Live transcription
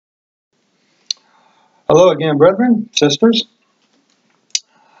Hello again, brethren, sisters.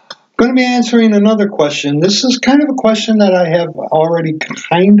 I'm going to be answering another question. This is kind of a question that I have already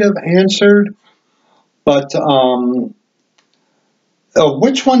kind of answered, but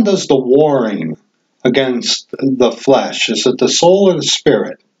which one does the warring against the flesh? Is it the soul or the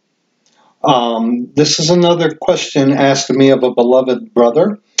spirit? This is another question asked of me of a beloved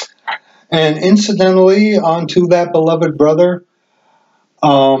brother. And incidentally, onto that beloved brother,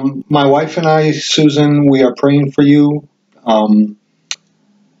 my wife and I, Susan, we are praying for you.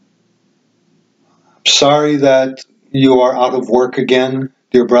 Sorry that you are out of work again,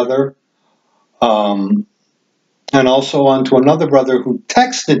 dear brother. And also on to another brother who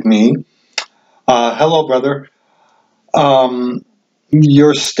texted me. Hello, brother.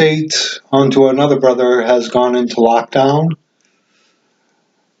 Your state, onto another brother, has gone into lockdown.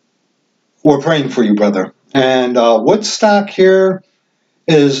 We're praying for you, brother. And Woodstock here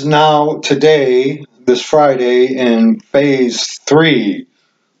is now today, this Friday, in phase 3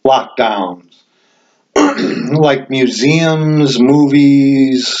 lockdowns. Like museums,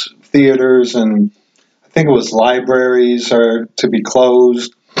 movies, theaters, and I think it was libraries are to be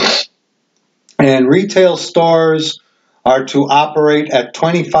closed. And retail stores are to operate at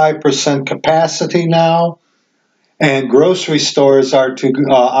 25% capacity now. And grocery stores are to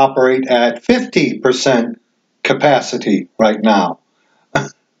operate at 50% capacity right now.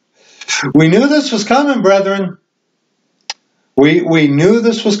 We knew this was coming, brethren. We knew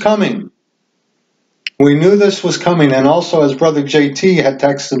this was coming. We knew this was coming. And also, as Brother JT had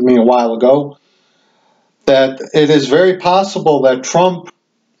texted me a while ago, that it is very possible that Trump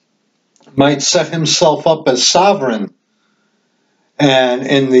might set himself up as sovereign. And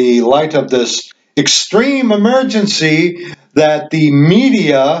in the light of this extreme emergency that the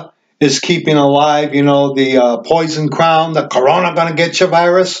media is keeping alive, you know, the poison crown, the corona gonna get you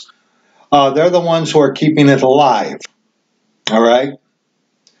virus, they're the ones who are keeping it alive. All right?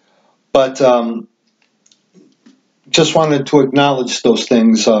 But just wanted to acknowledge those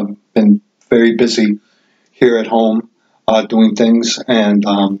things. Been very busy here at home doing things. And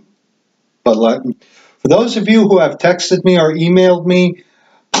but for those of you who have texted me or emailed me,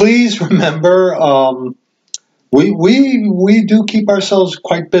 please remember we do keep ourselves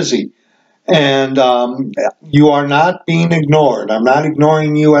quite busy. And you are not being ignored. I'm not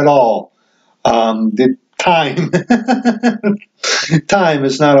ignoring you at all. The time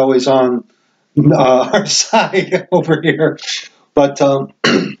is not always on our side over here, but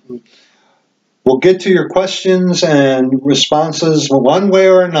we'll get to your questions and responses one way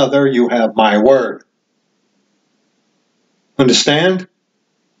or another. You have my word. Understand?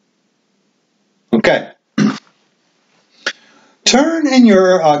 Okay. Turn in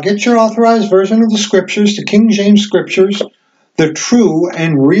your get your authorized version of the scriptures to King James Scriptures, the true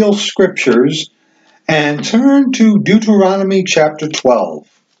and real scriptures, and turn to Deuteronomy chapter 12.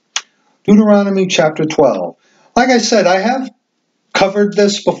 Deuteronomy chapter 12. Like I said, I have covered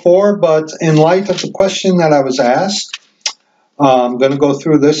this before, but in light of the question that I was asked, I'm going to go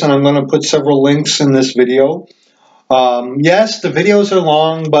through this, and I'm going to put several links in this video. Yes, the videos are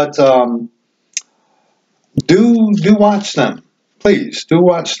long, but do watch them. Please, do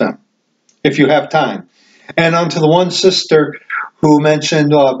watch them if you have time. And on to the one sister who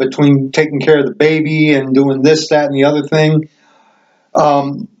mentioned between taking care of the baby and doing this, that, and the other thing.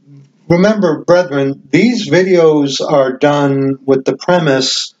 Remember, brethren, these videos are done with the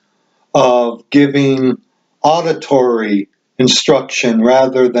premise of giving auditory instruction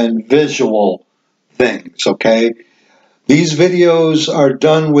rather than visual things, okay? These videos are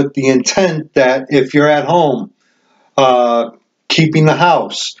done with the intent that if you're at home, keeping the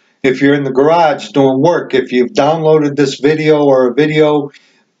house, if you're in the garage doing work, if you've downloaded this video or a video,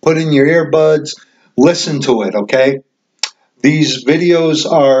 put in your earbuds, listen to it, okay? These videos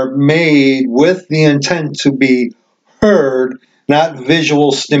are made with the intent to be heard, not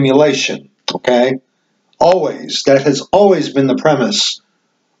visual stimulation, okay? Always. That has always been the premise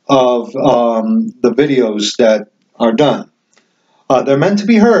of the videos that are done. They're meant to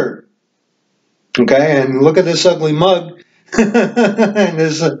be heard, okay? And look at this ugly mug and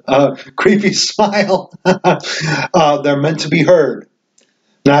this creepy smile. They're meant to be heard,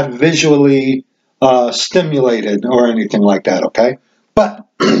 not visually stimulated or anything like that, okay? But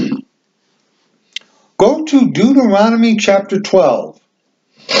go to Deuteronomy chapter 12.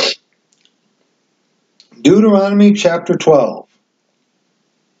 Deuteronomy chapter 12.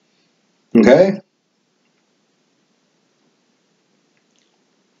 Okay?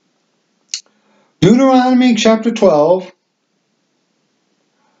 Deuteronomy chapter 12.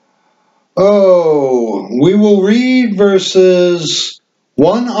 Oh, we will read verses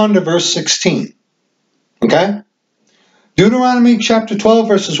 1 on to verse 16. Okay? Deuteronomy chapter 12,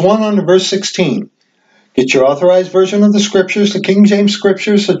 verses 1 on to verse 16. Get your authorized version of the scriptures, the King James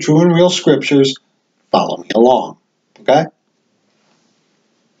scriptures, the true and real scriptures. Follow me along. Okay?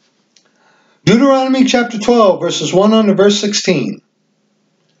 Deuteronomy chapter 12, verses 1 on to verse 16.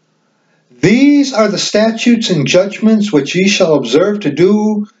 These are the statutes and judgments which ye shall observe to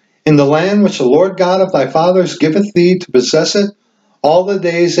do in the land which the Lord God of thy fathers giveth thee to possess it all the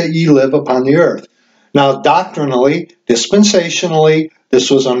days that ye live upon the earth. Now, doctrinally, dispensationally,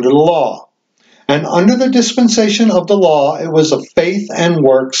 this was under the law. And under the dispensation of the law, it was a faith and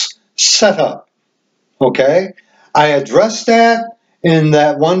works setup. Okay? I addressed that in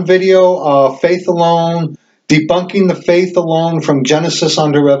that one video, Faith Alone, Debunking the Faith Alone from Genesis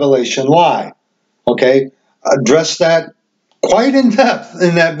unto Revelation Lie. Okay? Addressed that quite in depth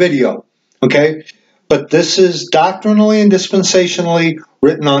in that video. Okay? But this is doctrinally and dispensationally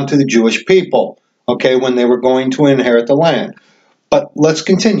written onto the Jewish people. Okay? When they were going to inherit the land. But let's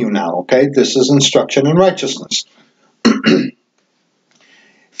continue now. Okay? This is instruction in righteousness. If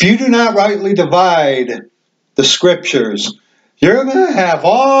you do not rightly divide the scriptures, you're going to have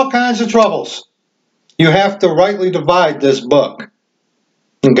all kinds of troubles. You have to rightly divide this book.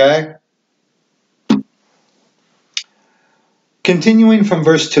 Okay? Continuing from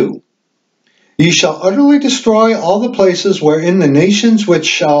verse 2. Ye shall utterly destroy all the places wherein the nations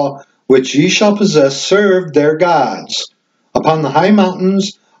which ye shall possess serve their gods, upon the high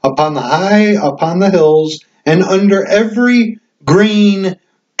mountains, upon the hills, and under every green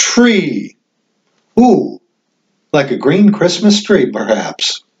tree. Ooh, like a green Christmas tree,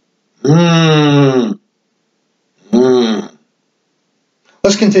 perhaps.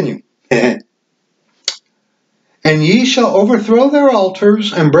 Let's continue. And ye shall overthrow their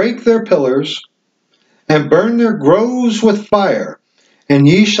altars, and break their pillars, and burn their groves with fire. And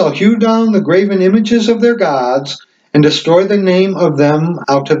ye shall hew down the graven images of their gods, and destroy the name of them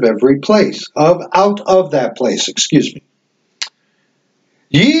out of every place. Out of that place, excuse me.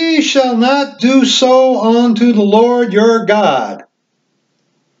 Ye shall not do so unto the Lord your God,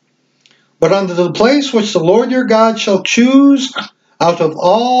 but unto the place which the Lord your God shall choose out of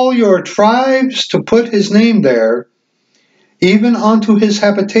all your tribes to put his name there, even unto his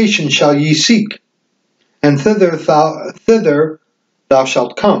habitation shall ye seek, and thither thou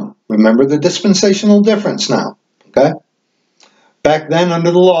shalt come. Remember the dispensational difference now. Okay? Back then,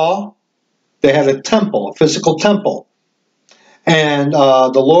 under the law, they had a temple, a physical temple. And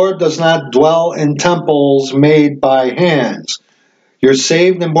the Lord does not dwell in temples made by hands. You're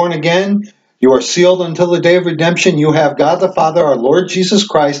saved and born again. You are sealed until the day of redemption. You have God the Father, our Lord Jesus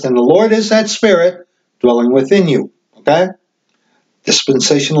Christ, and the Lord is that Spirit dwelling within you. Okay?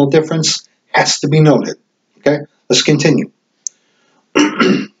 Dispensational difference has to be noted. Okay? Let's continue.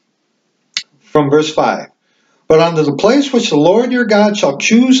 From verse 5. But unto the place which the Lord your God shall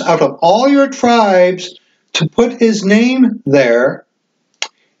choose out of all your tribes to put his name there,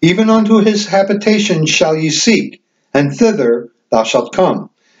 even unto his habitation shall ye seek, and thither thou shalt come.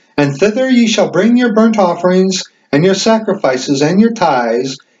 And thither ye shall bring your burnt offerings, and your sacrifices, and your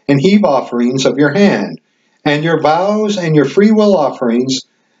tithes, and heave offerings of your hand, and your vows, and your freewill offerings,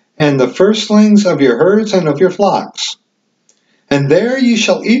 and the firstlings of your herds and of your flocks. And there ye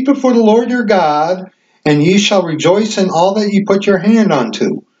shall eat before the Lord your God, and ye shall rejoice in all that ye put your hand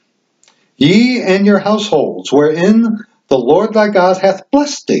unto, ye and your households, wherein the Lord thy God hath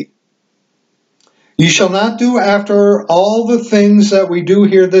blessed thee. Ye shall not do after all the things that we do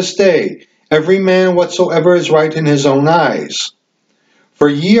here this day, every man whatsoever is right in his own eyes. For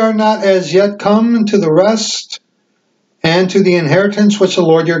ye are not as yet come to the rest and to the inheritance which the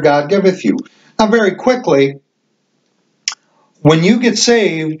Lord your God giveth you. Now very quickly, when you get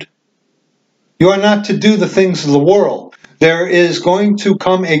saved, you are not to do the things of the world. There is going to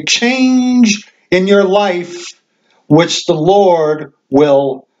come a change in your life which the Lord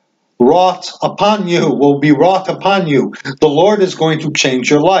will be wrought upon you. The Lord is going to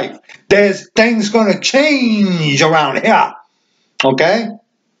change your life. There's things going to change around here. Okay?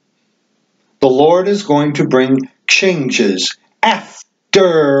 The Lord is going to bring changes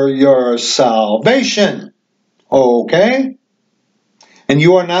after your salvation. Okay? And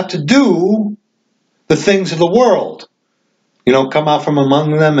you are not to do the things of the world. Come out from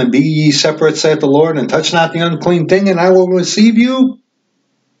among them and be ye separate, saith the Lord, and touch not the unclean thing, and I will receive you.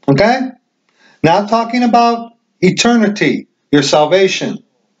 Okay? Not talking about eternity, your salvation,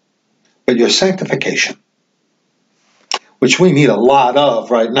 but your sanctification, which we need a lot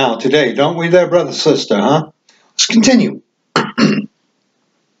of right now today, don't we there, brother, sister, huh? Let's continue.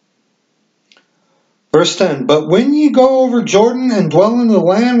 Verse 10, But when ye go over Jordan and dwell in the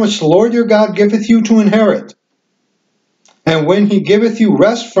land which the Lord your God giveth you to inherit, and when he giveth you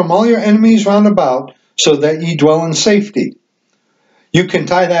rest from all your enemies round about, so that ye dwell in safety. You can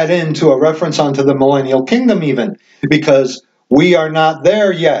tie that into a reference onto the millennial kingdom even, because we are not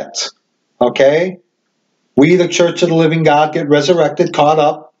there yet. Okay? We, the church of the living God, get resurrected, caught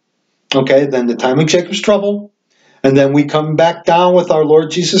up. Okay? Then the time of Jacob's trouble. And then we come back down with our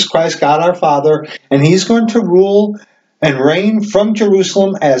Lord Jesus Christ, God our Father, and he's going to rule and reign from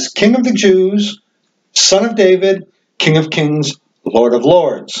Jerusalem as King of the Jews, Son of David, King of Kings, Lord of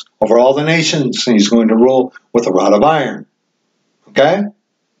Lords, over all the nations, and he's going to rule with a rod of iron. Okay?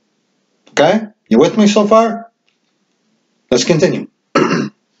 Okay? You with me so far? Let's continue.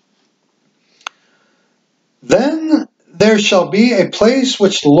 Then there shall be a place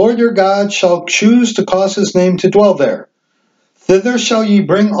which the Lord your God shall choose to cause his name to dwell there. Thither shall ye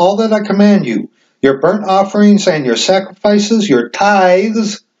bring all that I command you, your burnt offerings and your sacrifices, your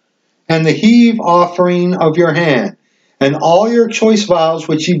tithes, and the heave offering of your hand, and all your choice vows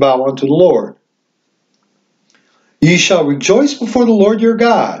which ye vow unto the Lord. Ye shall rejoice before the Lord your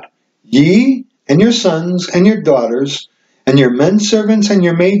God, ye and your sons and your daughters, and your men servants and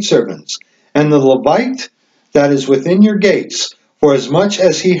your maid servants, and the Levite that is within your gates, for as much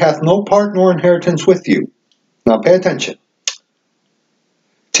as he hath no part nor inheritance with you. Now pay attention.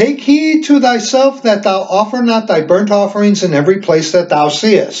 Take heed to thyself that thou offer not thy burnt offerings in every place that thou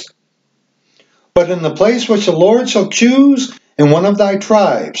seest, but in the place which the Lord shall choose in one of thy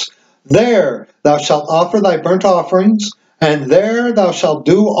tribes. There thou shalt offer thy burnt offerings, and there thou shalt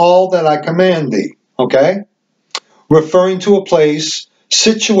do all that I command thee. Okay? Referring to a place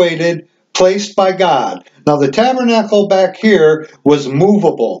situated, placed by God. Now the tabernacle back here was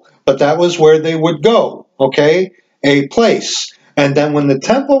movable, but that was where they would go. Okay? A place. And then when the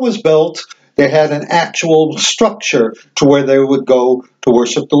temple was built, they had an actual structure to where they would go to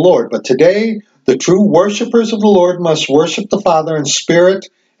worship the Lord. But today, the true worshipers of the Lord must worship the Father in spirit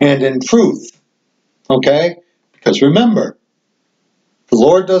and in truth. Okay? Because remember, the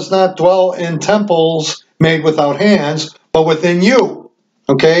Lord does not dwell in temples made without hands, but within you.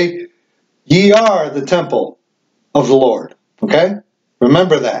 Okay? Ye are the temple of the Lord. Okay?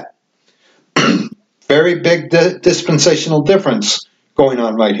 Remember that. Very big dispensational difference going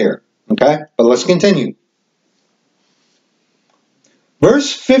on right here. Okay? But let's continue.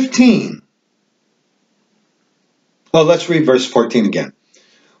 Verse 15. Oh, let's read verse 14 again.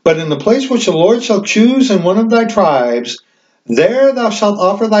 But in the place which the Lord shall choose in one of thy tribes, there thou shalt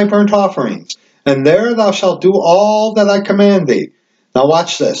offer thy burnt offerings, and there thou shalt do all that I command thee. Now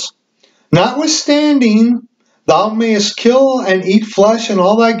watch this. Notwithstanding, thou mayest kill and eat flesh in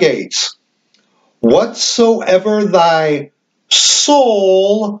all thy gates. Whatsoever thy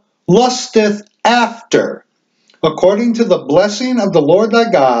soul lusteth after, according to the blessing of the Lord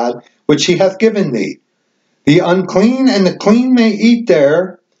thy God, which he hath given thee. The unclean and the clean may eat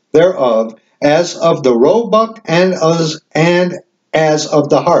thereof, as of the roebuck and as of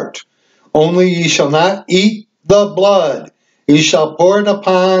the hart. Only ye shall not eat the blood. Ye shall pour it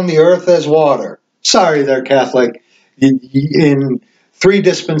upon the earth as water. Sorry there, Catholic. In 3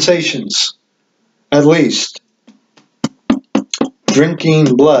 dispensations, at least,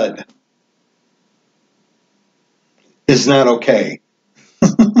 drinking blood is not okay.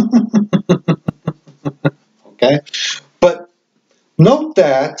 Okay? But note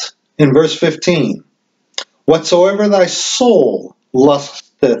that in verse 15, whatsoever thy soul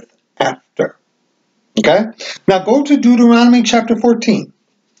lusteth after. Okay? Now go to Deuteronomy chapter 14.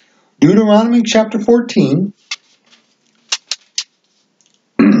 Deuteronomy chapter 14.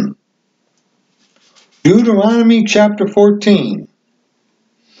 Deuteronomy chapter 14.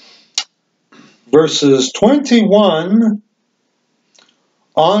 Verses 21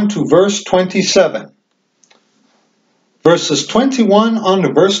 on to verse 27. Verses 21 on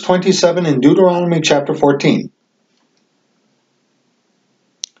to verse 27 in Deuteronomy chapter 14.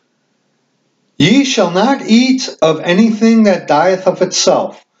 Ye shall not eat of anything that dieth of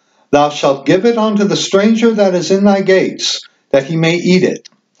itself. Thou shalt give it unto the stranger that is in thy gates, that he may eat it.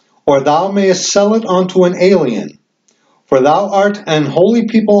 Or thou mayest sell it unto an alien. For thou art an holy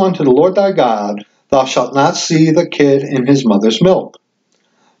people unto the Lord thy God. Thou shalt not see the kid in his mother's milk.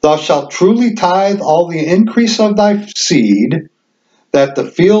 Thou shalt truly tithe all the increase of thy seed, that the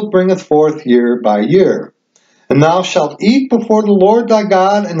field bringeth forth year by year. And thou shalt eat before the Lord thy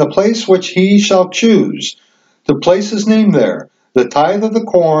God in the place which he shall choose, to place his name there, the tithe of the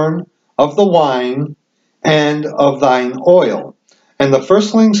corn, of the wine, and of thine oil, and the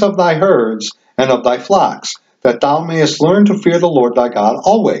firstlings of thy herds, and of thy flocks, that thou mayest learn to fear the Lord thy God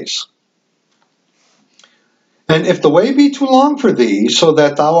always. And if the way be too long for thee, so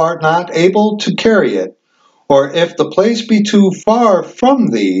that thou art not able to carry it, or if the place be too far from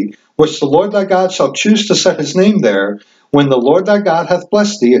thee, which the Lord thy God shall choose to set his name there, when the Lord thy God hath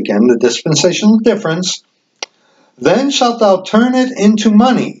blessed thee, again the dispensational difference, then shalt thou turn it into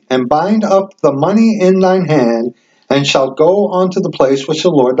money, and bind up the money in thine hand, and shalt go unto the place which the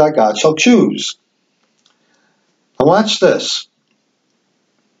Lord thy God shall choose. Now watch this.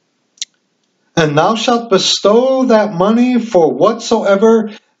 And thou shalt bestow that money for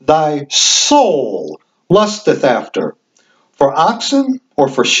whatsoever thy soul lusteth after, for oxen, or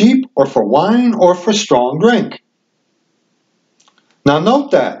for sheep, or for wine, or for strong drink. Now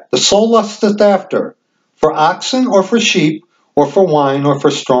note that, the soul lusteth after, for oxen, or for sheep, or for wine, or for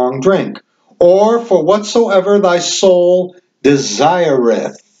strong drink, or for whatsoever thy soul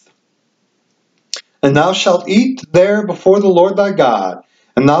desireth. And thou shalt eat there before the Lord thy God,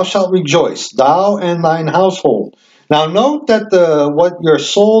 and thou shalt rejoice, thou and thine household. Now note that what your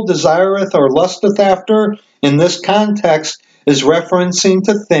soul desireth or lusteth after in this context is referencing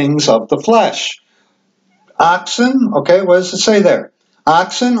to things of the flesh. Oxen, okay, what does it say there?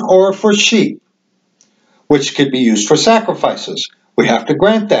 Oxen or for sheep, which could be used for sacrifices. We have to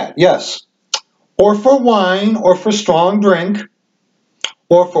grant that, yes. Or for wine, or for strong drink,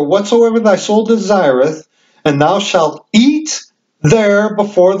 or for whatsoever thy soul desireth, and thou shalt eat there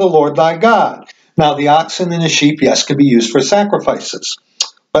before the Lord thy God. Now the oxen and the sheep, yes, can be used for sacrifices.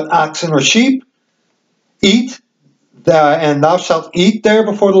 But oxen or sheep, eat, and thou shalt eat there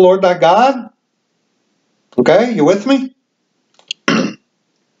before the Lord thy God. Okay, you with me?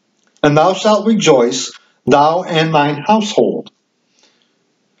 And thou shalt rejoice, thou and thine household.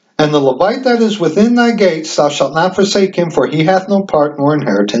 And the Levite that is within thy gates, thou shalt not forsake him, for he hath no part nor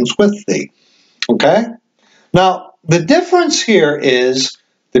inheritance with thee. Okay? Now, the difference here is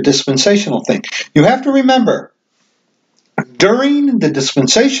the dispensational thing. You have to remember, during the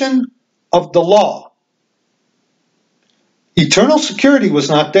dispensation of the law, eternal security was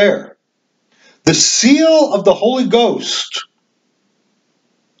not there. The seal of the Holy Ghost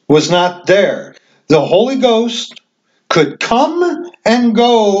was not there. The Holy Ghost could come and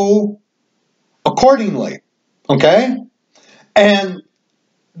go accordingly. Okay? And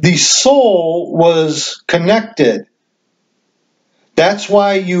the soul was connected. That's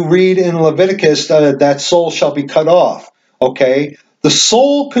why you read in Leviticus that soul shall be cut off. Okay? The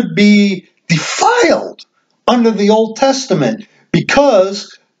soul could be defiled under the Old Testament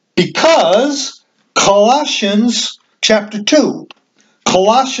because Colossians chapter 2.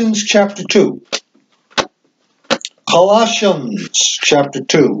 Colossians chapter 2. Colossians chapter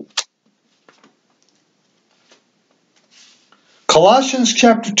 2. Colossians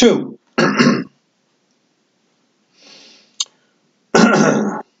chapter 2.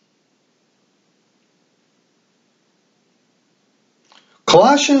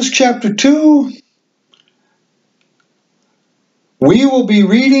 Colossians chapter 2, we will be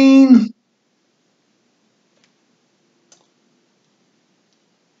reading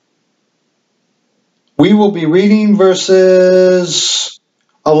verses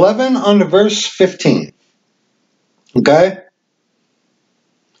 11 unto verse 15. Okay?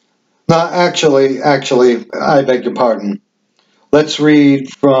 Now, actually, I beg your pardon. Let's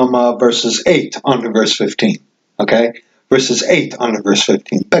read from verses 8 unto verse 15. Okay? Verses 8 unto verse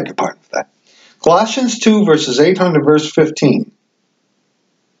 15. Beg your pardon for that. Colossians 2, verses 8 unto verse 15.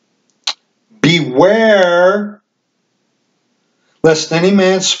 Beware lest any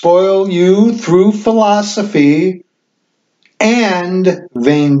man spoil you through philosophy and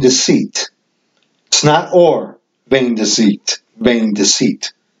vain deceit. It's not or vain deceit.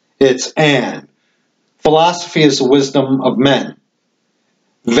 It's and. Philosophy is the wisdom of men.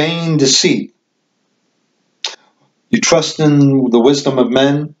 Vain deceit. You trust in the wisdom of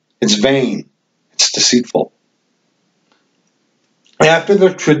men, it's vain. It's deceitful. After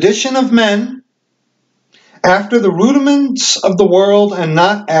the tradition of men, after the rudiments of the world, and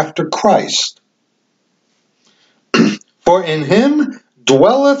not after Christ. For in him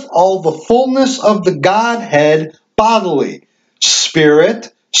dwelleth all the fullness of the Godhead bodily,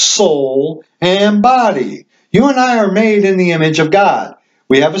 spirit, soul, and body. You and I are made in the image of God.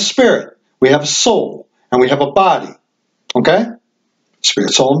 We have a spirit, we have a soul, and we have a body. Okay?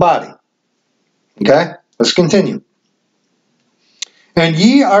 Spirit, soul, and body. Okay? Let's continue. And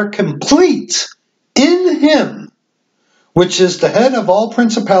ye are complete in him, which is the head of all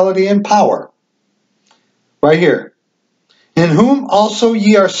principality and power. Right here. In whom also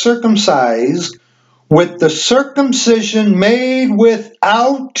ye are circumcised with the circumcision made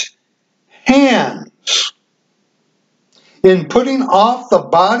without hands, in putting off the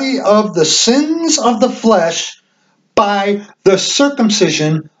body of the sins of the flesh by the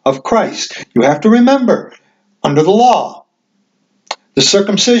circumcision of Christ. You have to remember, under the law, the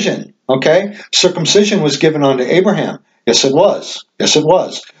circumcision, okay? Circumcision was given unto Abraham. Yes, it was. Yes, it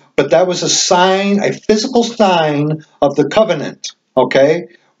was. But that was a sign, a physical sign of the covenant, okay,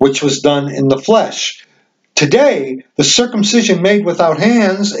 which was done in the flesh. Today, the circumcision made without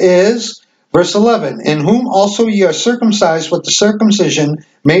hands is, verse 11, in whom also ye are circumcised with the circumcision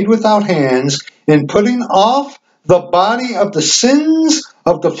made without hands, in putting off the body of the sins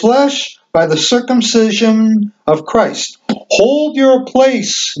of the flesh by the circumcision of Christ. Hold your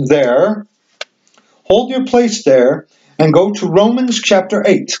place there. Hold your place there and go to Romans chapter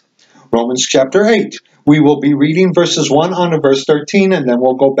 8. Romans chapter 8. We will be reading verses 1 on to verse 13, and then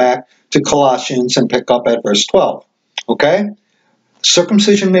we'll go back to Colossians and pick up at verse 12. Okay?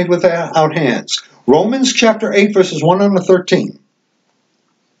 Circumcision made without hands. Romans chapter 8, verses 1 on to 13.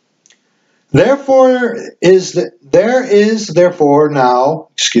 There is therefore now,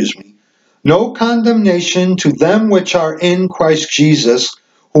 no condemnation to them which are in Christ Jesus,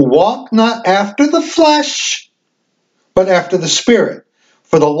 who walk not after the flesh, but after the Spirit.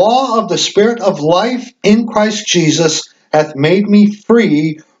 For the law of the Spirit of life in Christ Jesus hath made me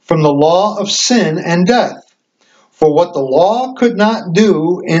free from the law of sin and death. For what the law could not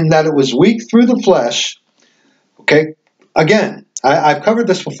do, in that it was weak through the flesh. Okay, again, I've covered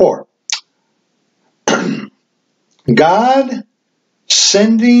this before. God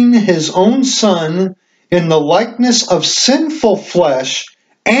sending his own Son in the likeness of sinful flesh,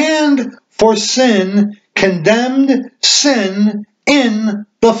 and for sin condemned sin in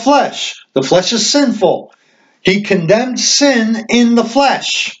the flesh. The flesh is sinful. He condemned sin in the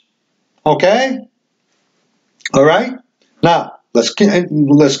flesh. Okay? All right? Now, let's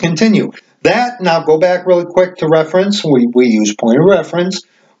continue. Now go back really quick to reference. We use point of reference.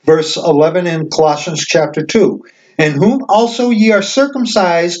 Verse 11 in Colossians chapter 2. In whom also ye are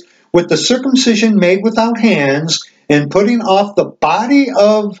circumcised with the circumcision made without hands, in putting off the body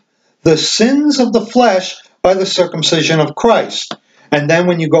of the sins of the flesh by the circumcision of Christ. And then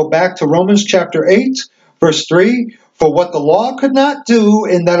when you go back to Romans chapter 8, verse 3, for what the law could not do,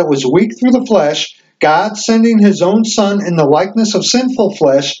 in that it was weak through the flesh, God sending his own Son in the likeness of sinful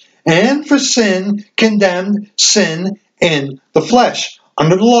flesh, and for sin condemned sin in the flesh.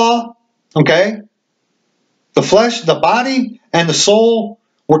 Under the law, okay, the flesh, the body, and the soul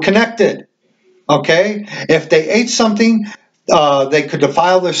were connected. Okay? If they ate something, they could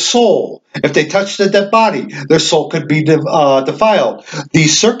defile their soul. If they touched a dead body, their soul could be defiled. The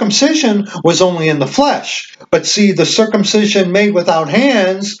circumcision was only in the flesh. But see, the circumcision made without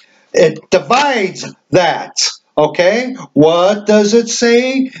hands, it divides that. Okay? What does it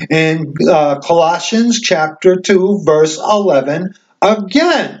say in Colossians chapter 2, verse 11?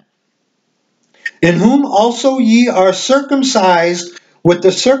 Again, in whom also ye are circumcised with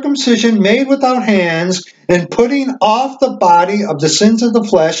the circumcision made without hands, and putting off the body of the sins of the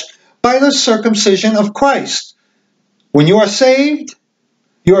flesh by the circumcision of Christ. When you are saved,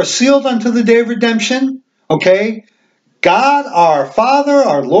 you are sealed unto the day of redemption. Okay? God our Father,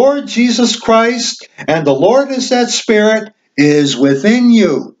 our Lord Jesus Christ, and the Lord is that Spirit, is within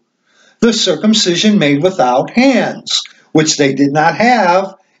you. The circumcision made without hands, which they did not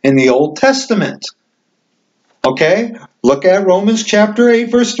have in the Old Testament. Okay? Look at Romans chapter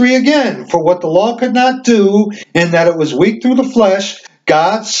 8, verse 3 again. For what the law could not do, in that it was weak through the flesh,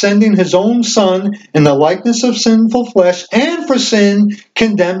 God sending his own Son in the likeness of sinful flesh, and for sin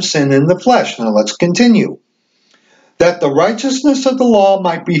condemned sin in the flesh. Now let's continue. That the righteousness of the law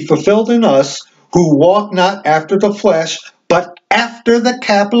might be fulfilled in us, who walk not after the flesh, but after the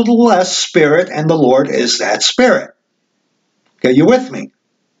capital S Spirit, and the Lord is that Spirit. Okay, you with me?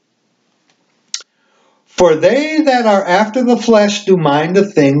 For they that are after the flesh do mind the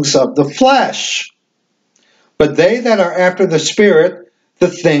things of the flesh, but they that are after the Spirit, the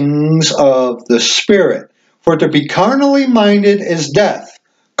things of the Spirit. For to be carnally minded is death.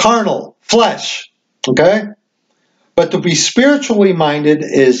 Carnal, flesh. Okay? But to be spiritually minded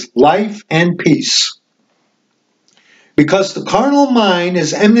is life and peace. Because the carnal mind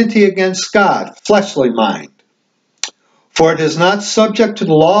is enmity against God, fleshly mind. For it is not subject to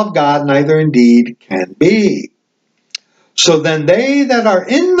the law of God, neither indeed can be. So then they that are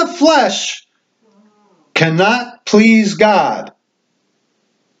in the flesh cannot please God.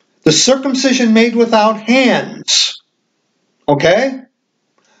 The circumcision made without hands. Okay?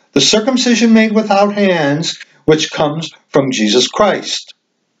 The circumcision made without hands, which comes from Jesus Christ.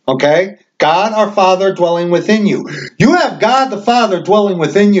 Okay? God our Father dwelling within you. You have God the Father dwelling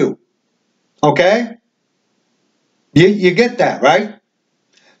within you. Okay? You get that, right?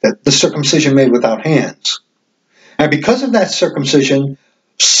 That the circumcision made without hands. And because of that circumcision,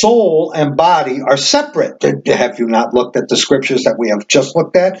 soul and body are separate. Have you not looked at the scriptures that we have just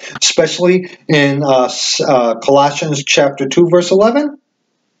looked at, especially in Colossians chapter 2, verse 11?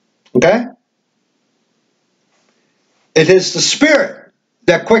 Okay? It is the Spirit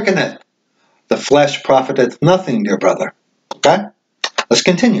that quickeneth. The flesh profiteth nothing, dear brother. Okay? Let's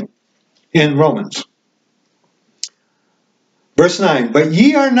continue in Romans. Verse 9, but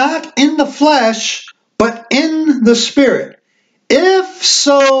ye are not in the flesh, but in the Spirit. If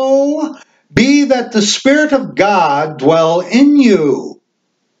so be that the Spirit of God dwell in you.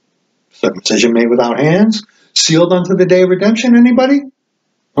 Circumcision made without hands, sealed unto the day of redemption. Anybody?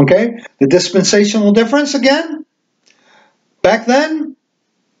 Okay? The dispensational difference again? Back then,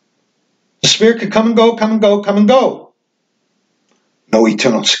 the Spirit could come and go, come and go, come and go. No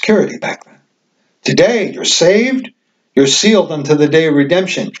eternal security back then. Today, you're saved, you're sealed unto the day of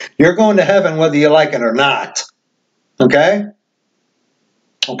redemption. You're going to heaven whether you like it or not. Okay?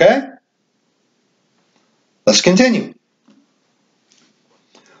 Okay? Let's continue.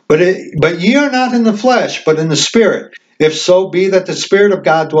 But ye are not in the flesh, but in the Spirit, if so be that the Spirit of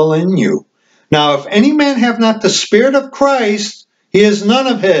God dwell in you. Now, if any man have not the Spirit of Christ, he is none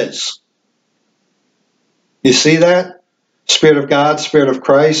of his. You see that? Spirit of God, Spirit of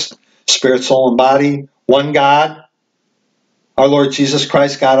Christ, Spirit, soul, and body, one God, our Lord Jesus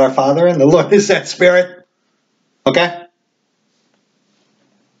Christ, God our Father, and the Lord is that Spirit. Okay?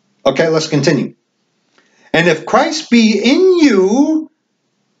 Okay, let's continue. And if Christ be in you,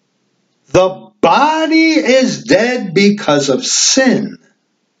 the body is dead because of sin,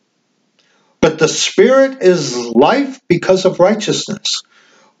 but the Spirit is life because of righteousness.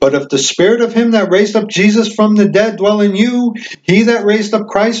 But if the Spirit of him that raised up Jesus from the dead dwell in you, he that raised up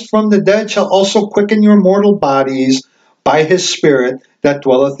Christ from the dead shall also quicken your mortal bodies by his Spirit that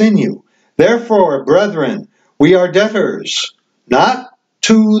dwelleth in you. Therefore, brethren, we are debtors, not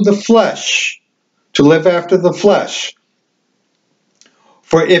to the flesh, to live after the flesh.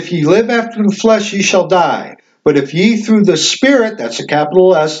 For if ye live after the flesh, ye shall die. But if ye through the Spirit, that's a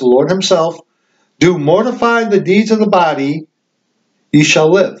capital S, the Lord himself, do mortify the deeds of the body, ye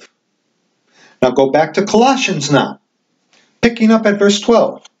shall live. Now go back to Colossians now, picking up at verse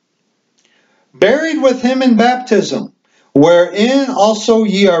 12. Buried with him in baptism, wherein also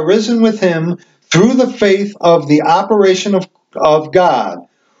ye are risen with him through the faith of the operation of God,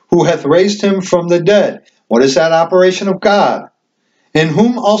 who hath raised him from the dead. What is that operation of God? In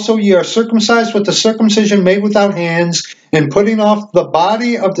whom also ye are circumcised with the circumcision made without hands, in putting off the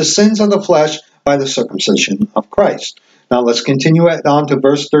body of the sins of the flesh by the circumcision of Christ. Now let's continue on to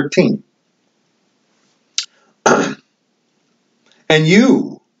verse 13. And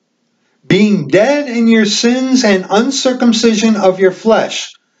you, being dead in your sins and uncircumcision of your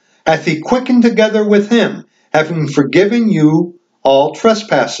flesh, hath he quickened together with him, having forgiven you all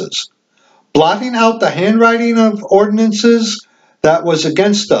trespasses, blotting out the handwriting of ordinances that was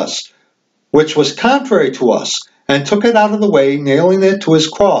against us, which was contrary to us, and took it out of the way, nailing it to his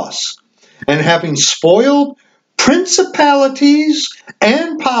cross. And having spoiled principalities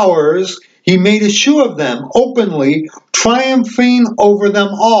and powers, he made a show of them openly, triumphing over them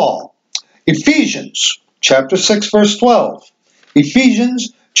all. Ephesians chapter 6, verse 12.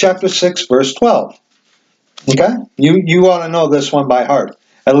 Ephesians chapter 6, verse 12. Okay? You ought to know this one by heart,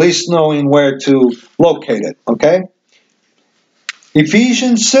 at least knowing where to locate it. Okay?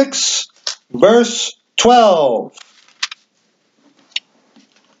 Ephesians 6, verse 12.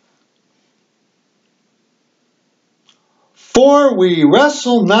 For we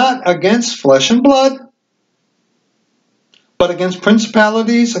wrestle not against flesh and blood, but against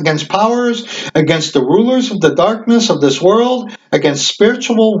principalities, against powers, against the rulers of the darkness of this world, against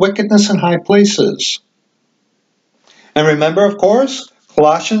spiritual wickedness in high places. And remember, of course,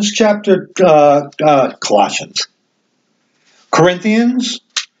 Corinthians,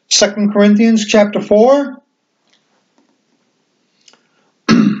 2 Corinthians chapter 4,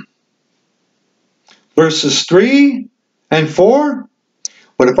 verses 3 and 4.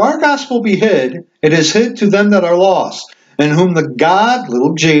 But if our gospel be hid, it is hid to them that are lost, in whom the God,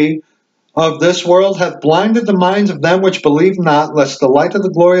 little g, of this world hath blinded the minds of them which believe not, lest the light of the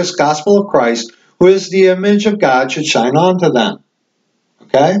glorious gospel of Christ, who is the image of God, should shine on to them.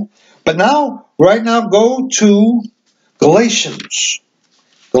 Okay? But now, right now, go to Galatians.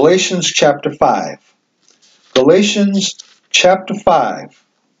 Galatians chapter 5. Galatians chapter 5.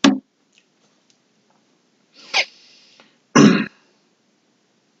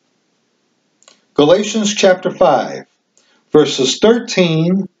 Galatians chapter 5, verses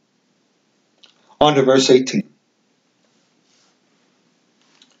 13 on to verse 18.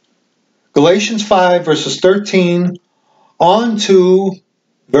 Galatians 5, verses 13 on to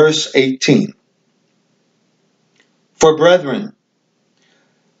verse 18. For brethren,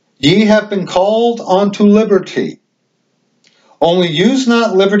 ye have been called unto liberty. Only use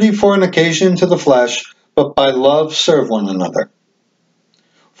not liberty for an occasion to the flesh, but by love serve one another.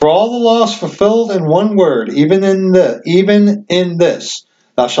 For all the law is fulfilled in one word, even in this,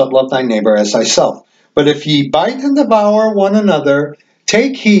 thou shalt love thy neighbor as thyself. But if ye bite and devour one another,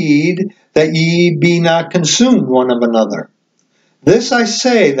 take heed that ye be not consumed one of another. This I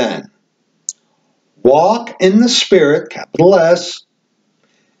say then, walk in the Spirit, capital S,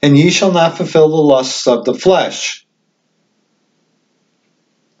 and ye shall not fulfill the lusts of the flesh.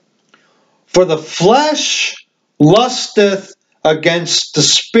 For the flesh lusteth against the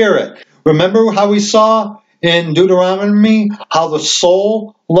Spirit. Remember how we saw in Deuteronomy how the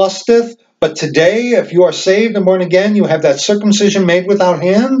soul lusteth? But today, if you are saved and born again, you have that circumcision made without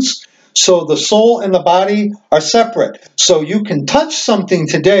hands. So the soul and the body are separate. So you can touch something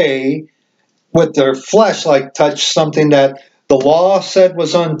today with their flesh, like touch something that the law said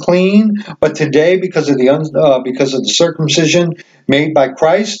was unclean, but today, because of the circumcision made by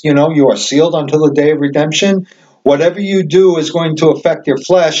Christ, you are sealed until the day of redemption. Whatever you do is going to affect your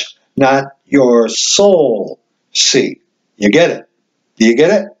flesh, not your soul. See, you get it? Do you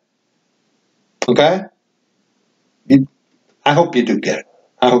get it? Okay. I hope you do get it.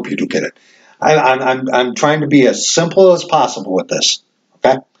 I hope you do get it. I'm trying to be as simple as possible with this.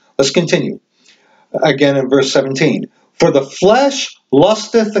 Okay. Let's continue. Again in verse 17. For the flesh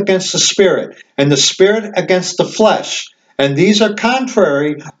lusteth against the Spirit, and the Spirit against the flesh, and these are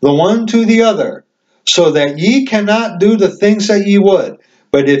contrary the one to the other, so that ye cannot do the things that ye would.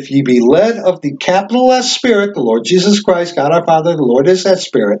 But if ye be led of the capital S Spirit, the Lord Jesus Christ, God our Father, the Lord is that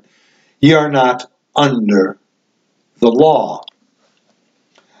Spirit, ye are not under the law.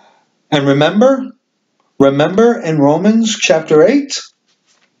 And remember in Romans chapter 8,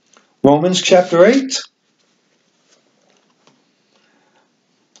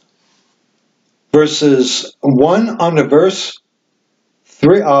 verses 1 on to verse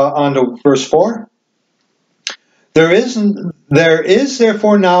 3, on to verse 4. There is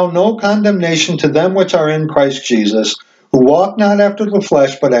therefore now no condemnation to them which are in Christ Jesus, who walk not after the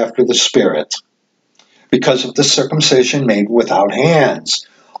flesh, but after the Spirit, because of the circumcision made without hands.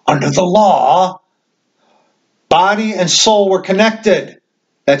 Under the law, body and soul were connected.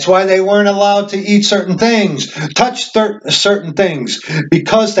 That's why they weren't allowed to eat certain things, touch certain things,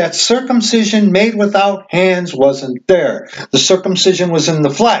 because that circumcision made without hands wasn't there. The circumcision was in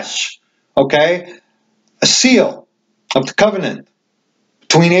the flesh, okay? A seal of the covenant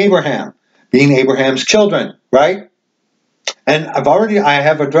between Abraham, being Abraham's children, right? And I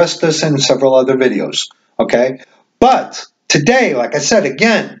have addressed this in several other videos, okay? But today, like I said,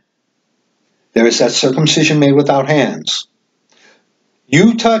 again, there is that circumcision made without hands.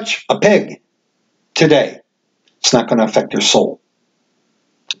 You touch a pig today, it's not going to affect your soul.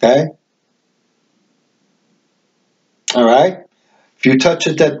 Okay? All right? If you touch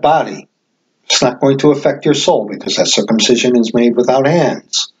a dead body, it's not going to affect your soul because that circumcision is made without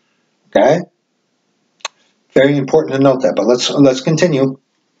hands. Okay? Very important to note that, but let's continue.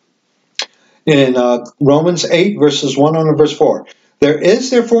 In Romans 8, verses 1 on to verse 4. There is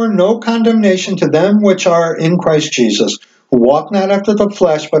therefore no condemnation to them which are in Christ Jesus, who walk not after the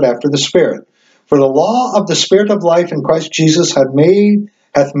flesh, but after the Spirit. For the law of the Spirit of life in Christ Jesus hath made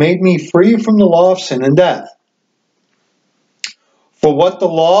me free from the law of sin and death. For what the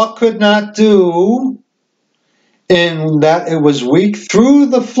law could not do, in that it was weak through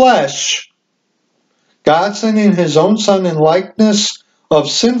the flesh, God sending his own Son in likeness of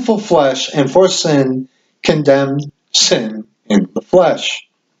sinful flesh, and for sin condemned sin in the flesh,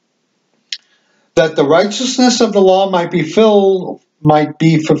 that the righteousness of the law might be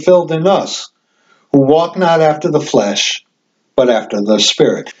fulfilled in us, who walk not after the flesh, but after the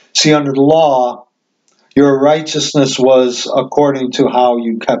Spirit. See, under the law, your righteousness was according to how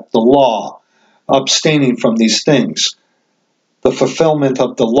you kept the law, abstaining from these things. The fulfillment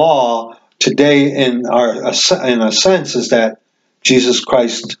of the law today, in a sense, is that Jesus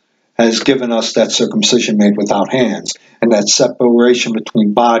Christ has given us that circumcision made without hands, and that separation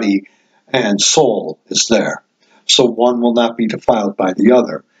between body and soul is there. So one will not be defiled by the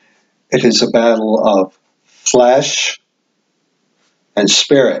other. It is a battle of flesh and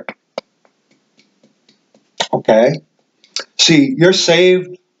spirit. Okay? See, you're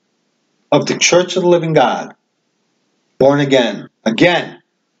saved of the Church of the Living God, born again. Again,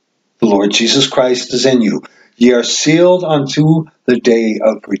 the Lord Jesus Christ is in you. Ye are sealed unto the day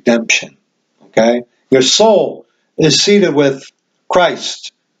of redemption. Okay? Your soul is seated with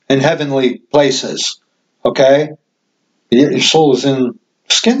Christ in heavenly places. Okay? Your soul is in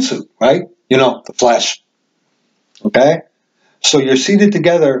skin suit, right? You know, the flesh. Okay? So you're seated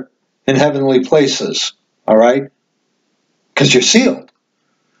together in heavenly places. All right? Because you're sealed.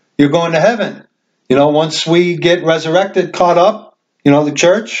 You're going to heaven. You know, once we get resurrected, caught up, you know, the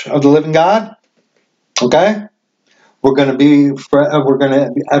church of the living God, okay? We're going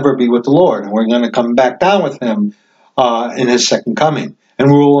to ever be with the Lord, and we're going to come back down with Him in His second coming, and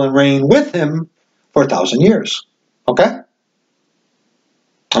rule and reign with Him for 1,000 years. Okay?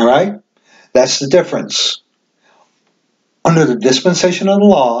 All right? That's the difference. Under the dispensation of the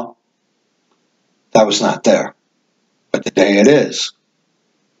law, that was not there, but today it is.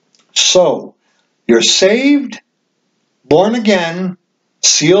 So, you're saved, born again,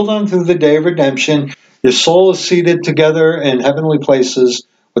 sealed unto the day of redemption. Your soul is seated together in heavenly places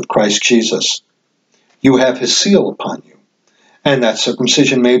with Christ Jesus. You have His seal upon you. And that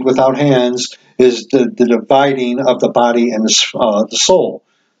circumcision made without hands is the dividing of the body and the soul.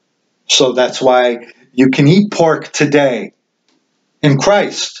 So that's why you can eat pork today in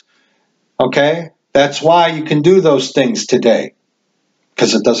Christ. Okay? That's why you can do those things today.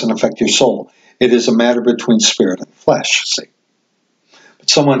 Because it doesn't affect your soul. It is a matter between spirit and flesh, see. But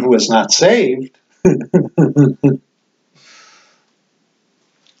someone who is not saved,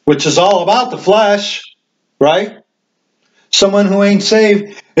 which is all about the flesh, right? Someone who ain't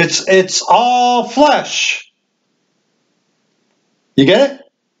saved, it's all flesh. You get it?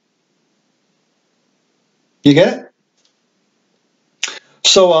 You get it?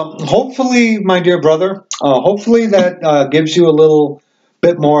 So hopefully, my dear brother, hopefully that gives you a little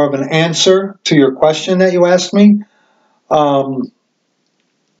bit more of an answer to your question that you asked me. I'm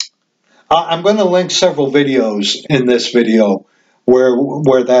going to link several videos in this video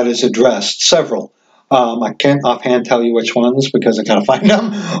where that is addressed. Several. I can't offhand tell you which ones because I gotta find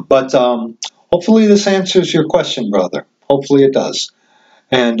them. But hopefully this answers your question, brother. Hopefully it does.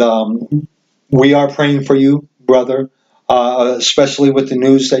 And we are praying for you, brother, especially with the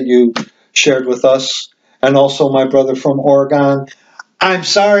news that you shared with us. And also my brother from Oregon. I'm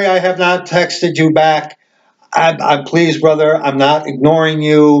sorry I have not texted you back. I'm please, brother, I'm not ignoring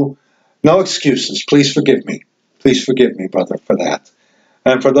you. No excuses. Please forgive me. Please forgive me, brother, for that.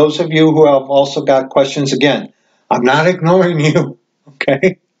 And for those of you who have also got questions, again, I'm not ignoring you.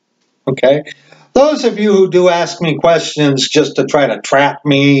 Okay? Okay? Those of you who do ask me questions just to try to trap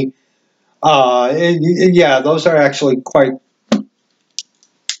me, yeah, those are actually quite,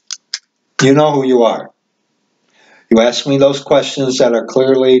 you know who you are. You ask me those questions that are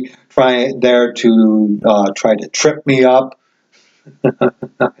clearly there to try to trip me up.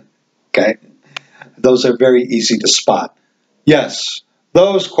 Okay? Those are very easy to spot. Yes,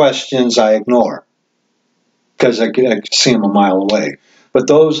 those questions I ignore because I can see them a mile away. But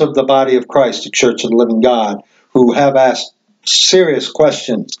those of the body of Christ, the Church of the Living God, who have asked serious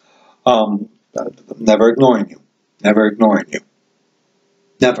questions, never ignoring you. Never ignoring you.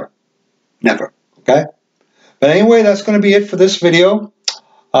 Never. Never. Okay? But anyway, that's going to be it for this video.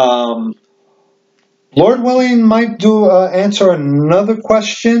 Lord willing, might answer another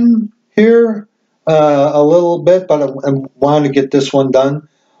question here a little bit, but I wanted to get this one done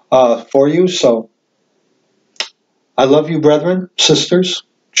for you. So I love you, brethren, sisters,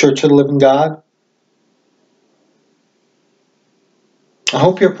 Church of the Living God. I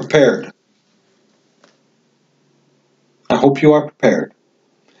hope you're prepared. I hope you are prepared.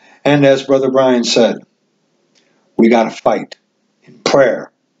 And as Brother Brian said, we got to fight in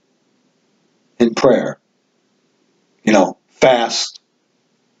prayer. In prayer. You know, fast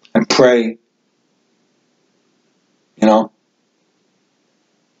and pray. You know.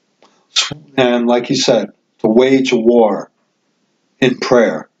 And like he said, to wage a war in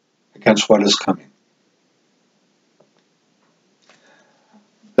prayer against what is coming.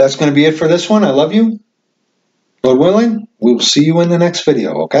 That's going to be it for this one. I love you. Lord willing, we will see you in the next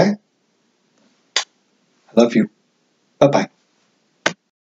video, okay? I love you. Bye-bye.